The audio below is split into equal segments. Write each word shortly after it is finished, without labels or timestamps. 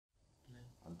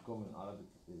come in Arabic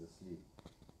is asleep.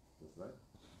 That's right?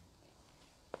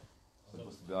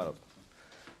 Supposed to be Arab.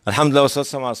 Alhamdulillah wa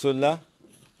sallallahu ala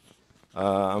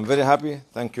Rasulullah. I'm very happy.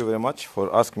 Thank you very much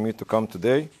for asking me to come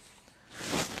today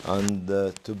and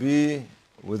to be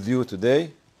with you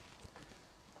today.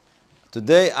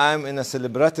 Today I'm in a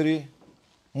celebratory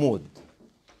mood,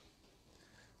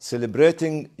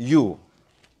 celebrating you,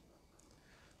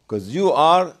 because you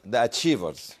are the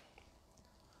achievers.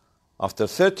 After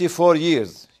 34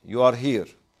 years, you are here.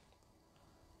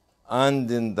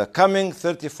 And in the coming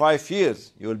 35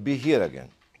 years, you will be here again.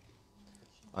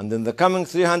 And in the coming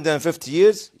 350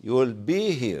 years, you will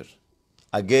be here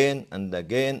again and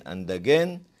again and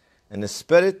again in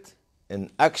spirit,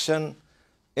 in action,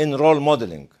 in role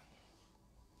modeling.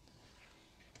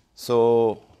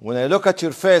 So when I look at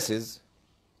your faces,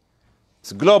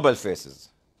 it's global faces.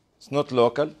 It's not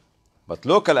local, but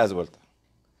local as well.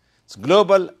 It's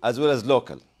global as well as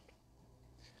local.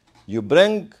 You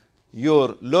bring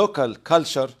your local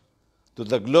culture to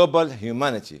the global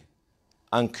humanity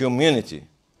and community.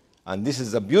 And this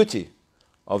is the beauty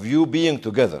of you being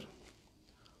together.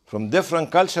 From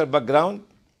different cultural background,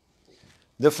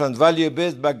 different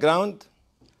value-based background,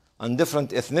 and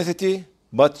different ethnicity,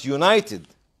 but united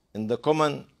in the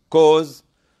common cause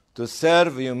to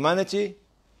serve humanity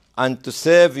and to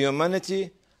save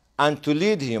humanity and to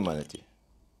lead humanity.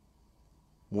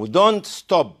 We don't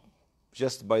stop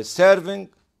just by serving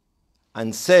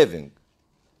and saving.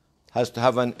 It has to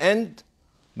have an end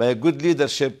by a good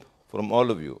leadership from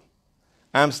all of you.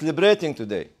 I am celebrating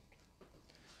today.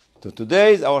 So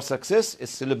today our success is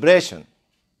celebration.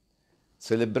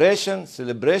 Celebration,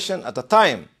 celebration at a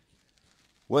time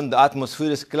when the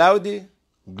atmosphere is cloudy,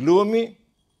 gloomy,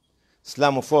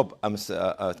 Islamophobe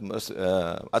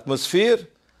atmosphere,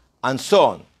 and so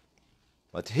on.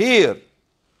 But here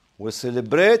we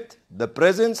celebrate the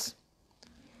presence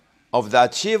of the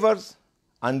achievers,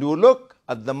 and we look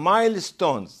at the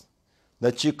milestones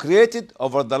that you created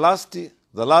over the last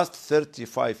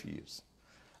 35 years.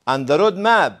 And the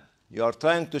roadmap you are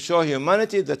trying to show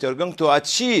humanity that you're going to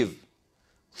achieve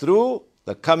through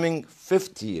the coming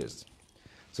 50 years.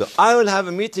 So I will have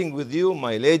a meeting with you,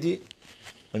 my lady,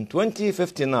 in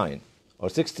 2059, or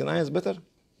 69 is better?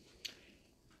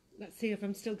 Let's see if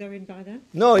I'm still going by then.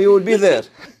 No, you will be there.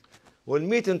 We'll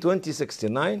meet in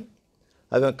 2069,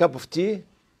 having a cup of tea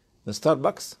in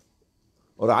Starbucks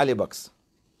or Ali Bucks.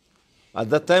 At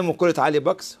that time, we'll call it Ali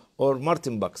Bucks or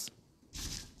Martin Bucks.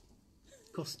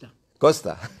 Costa.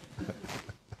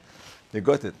 You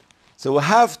got it. So we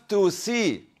have to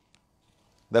see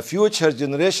the future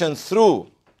generation through,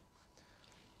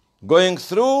 going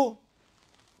through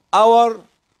our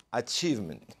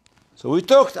achievement. So we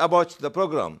talked about the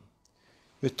program.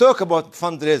 We talked about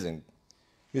fundraising.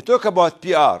 You talk about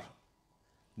PR.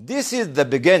 This is the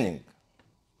beginning.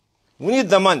 We need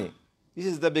the money. This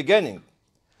is the beginning.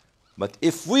 But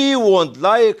if we would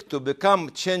like to become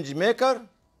change maker,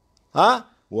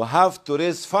 we have to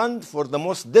raise funds for the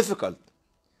most difficult,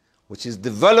 which is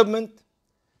development,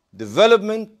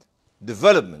 development,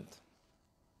 development.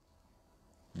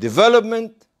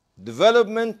 Development,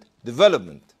 development,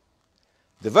 development.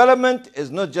 Development is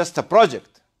not just a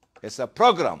project. It's a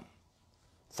program.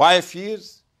 5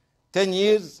 years, 10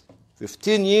 years,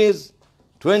 15 years,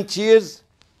 20 years,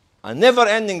 a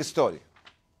never-ending story.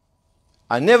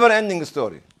 A never-ending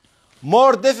story.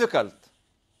 More difficult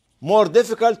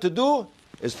to do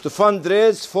is to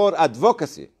fundraise for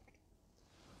advocacy,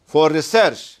 for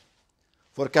research,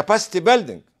 for capacity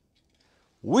building.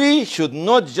 We should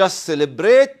not just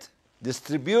celebrate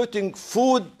distributing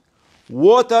food,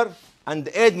 water, and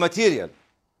aid material.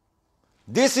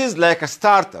 This is like a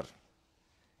starter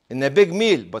in a big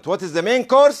meal. But what is the main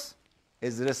course?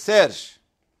 Is research,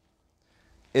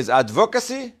 is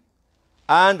advocacy,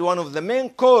 and one of the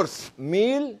main course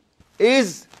meal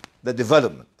is the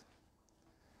development.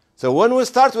 So when we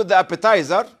start with the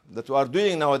appetizer that we are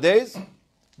doing nowadays,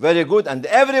 very good, and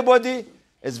everybody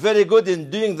is very good in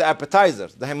doing the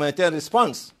appetizers, the humanitarian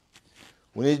response.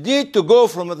 We need to go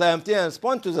from the humanitarian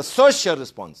response to the social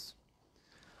response.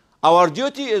 Our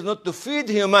duty is not to feed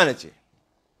humanity.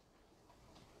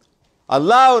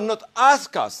 Allah will not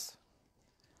ask us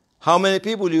how many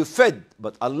people you fed,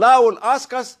 but Allah will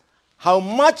ask us how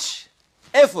much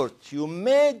effort you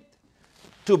made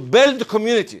to build the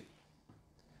community,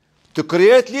 to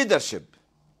create leadership,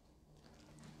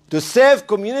 to save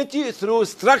community through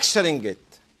structuring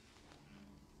it,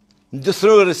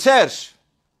 through research,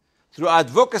 through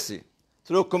advocacy,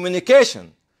 through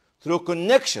communication, through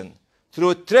connection,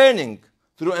 through training,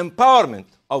 through empowerment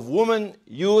of women,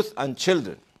 youth, and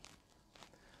children.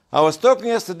 I was talking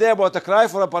yesterday about a cry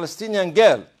for a Palestinian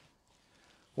girl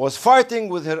was fighting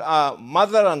with her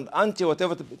mother and auntie,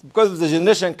 whatever, because of the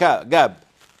generation gap.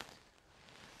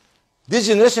 This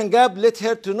generation gap led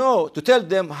her to tell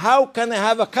them, how can I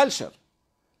have a culture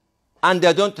and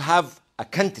I don't have a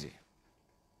country?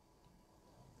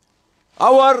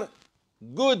 Our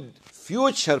good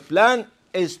future plan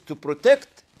is to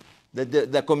protect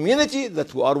the community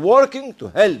that we are working to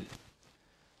help,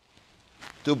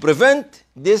 to prevent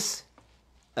this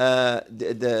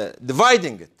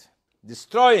dividing it,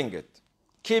 destroying it,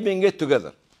 keeping it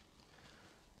together.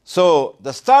 So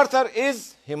the starter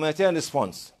is humanitarian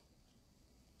response.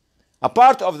 A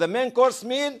part of the main course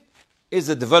meal is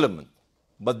the development.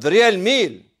 But the real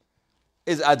meal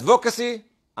is advocacy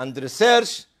and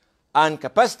research and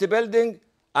capacity building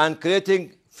and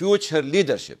creating future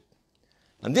leadership.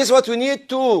 And this is what we need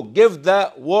to give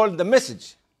the world the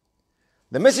message.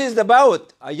 The message is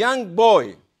about a young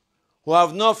boy who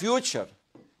have no future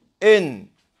in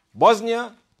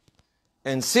Bosnia,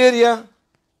 in Syria,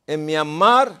 in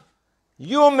Myanmar.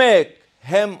 You make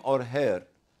him or her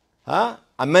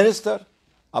a minister,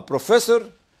 a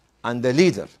professor, and a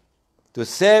leader to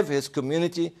save his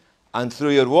community, and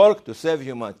through your work to save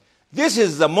humanity. This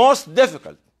is the most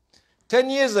difficult. 10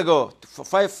 years ago,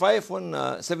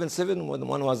 77,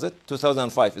 when was it?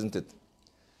 2005, isn't it?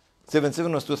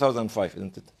 77 was 2005,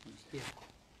 isn't it? Yeah.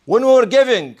 When we were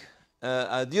giving,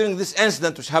 during this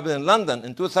incident which happened in London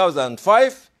in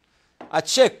 2005, a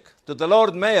check to the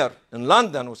Lord Mayor in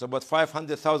London was about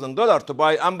 $500,000 to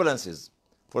buy ambulances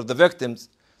for the victims,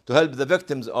 to help the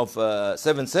victims of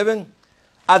 7/7.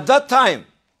 At that time,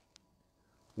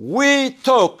 we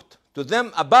talked to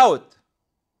them about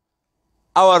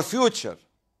our future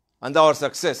and our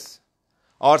success.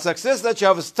 Our success that you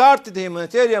have started the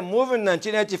humanitarian movement in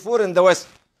 1984 in the West.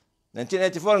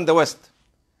 1984 in the West.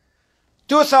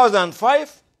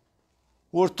 2005,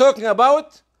 we're talking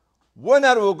about when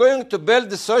are we going to build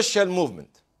the social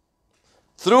movement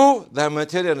through the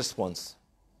humanitarian response.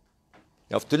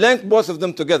 You have to link both of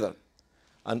them together.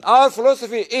 And our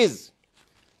philosophy is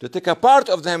to take a part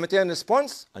of the humanitarian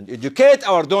response and educate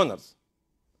our donors.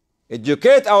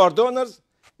 Educate our donors,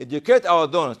 educate our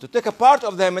donors. To take a part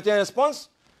of the humanitarian response,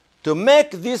 to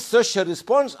make this social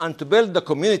response and to build the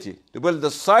community, to build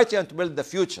the society and to build the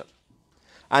future.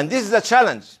 And this is a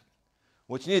challenge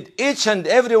which need each and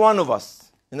every one of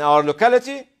us in our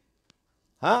locality,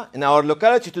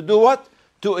 to do what?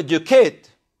 To educate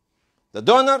the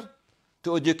donor,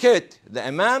 to educate the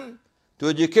imam, to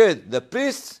educate the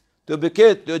priests, to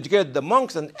educate the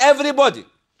monks and everybody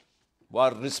who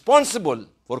are responsible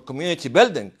for community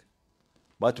building,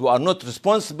 but who are not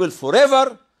responsible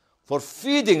forever for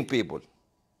feeding people.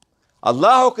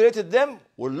 Allah who created them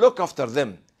will look after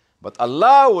them, but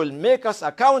Allah will make us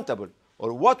accountable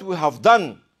for what we have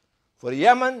done for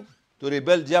Yemen to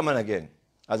rebuild Yemen again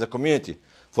as a community,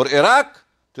 for Iraq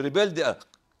to rebuild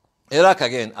Iraq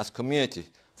again as community,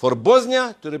 for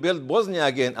Bosnia to rebuild Bosnia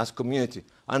again as community,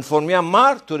 and for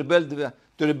Myanmar to rebuild the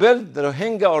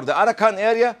Rohingya or the Arakan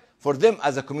area for them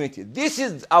as a community. This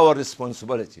is our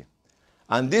responsibility.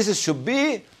 And this should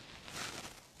be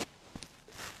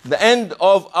the end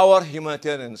of our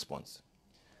humanitarian response.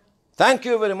 Thank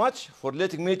you very much for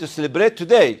letting me to celebrate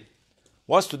today.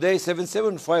 Was today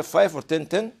 7755 or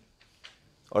 1010?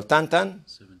 Or 1010?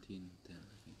 1710,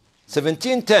 I think.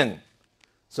 1710.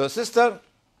 So sister,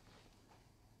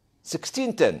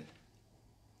 1610,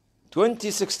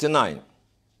 2069,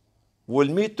 we'll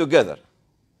meet together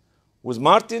with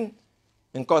Martin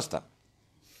in Costa.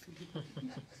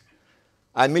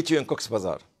 I'll meet you in Cox's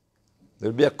Bazar. There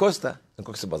will be a Costa in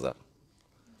Cox's Bazar.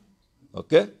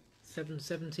 Okay?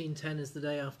 1710 is the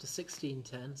day after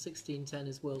 1610. 1610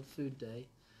 is World Food Day.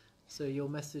 So your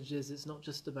message is it's not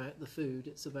just about the food,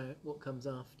 it's about what comes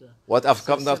after. What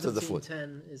comes after the food?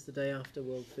 1710 is the day after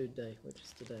World Food Day, which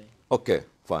is today. Okay,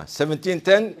 fine.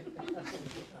 1710,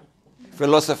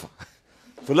 philosopher.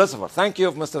 Philosopher. Thank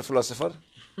you, Mr. Philosopher.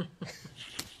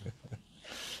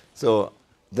 So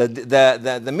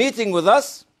the meeting with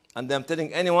us, and I'm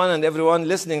telling anyone and everyone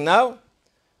listening now,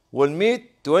 will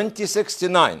meet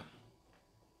 2069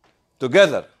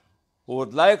 together. Who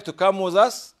would like to come with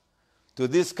us to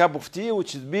this cup of tea,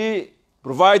 which will be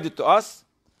provided to us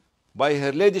by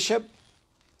Her Ladyship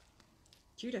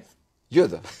Judith.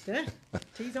 Judith. There.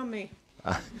 Tea's on me.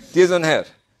 Tea is on her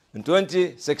in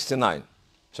 2069,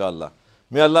 inshallah.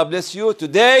 May Allah bless you.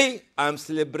 Today, I'm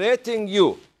celebrating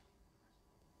you.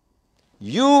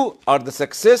 You are the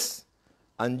success,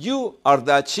 and you are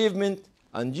the achievement,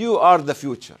 and you are the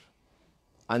future.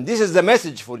 And this is the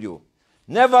message for you.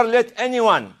 Never let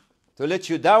anyone to let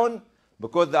you down,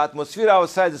 because the atmosphere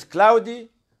outside is cloudy,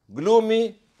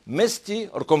 gloomy, misty,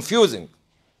 or confusing.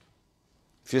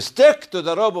 If you stick to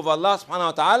the rope of Allah subhanahu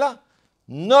wa ta'ala,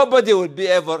 nobody will be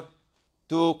ever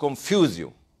to confuse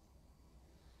you.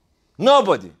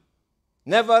 Nobody,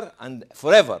 never and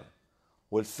forever,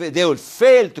 they will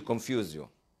fail to confuse you.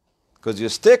 Because you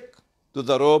stick to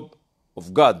the rope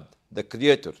of God, the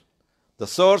Creator, the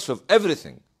source of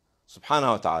everything,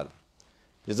 subhanahu wa ta'ala.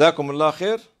 Jazakumullah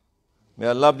khair. May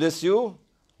Allah bless you.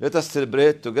 Let us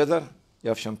celebrate together. You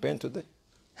have champagne today?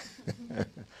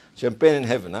 Champagne in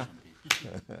heaven, huh?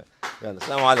 Yalla,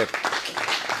 assalamu alaikum.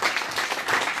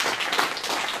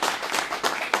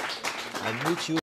 I'll meet you.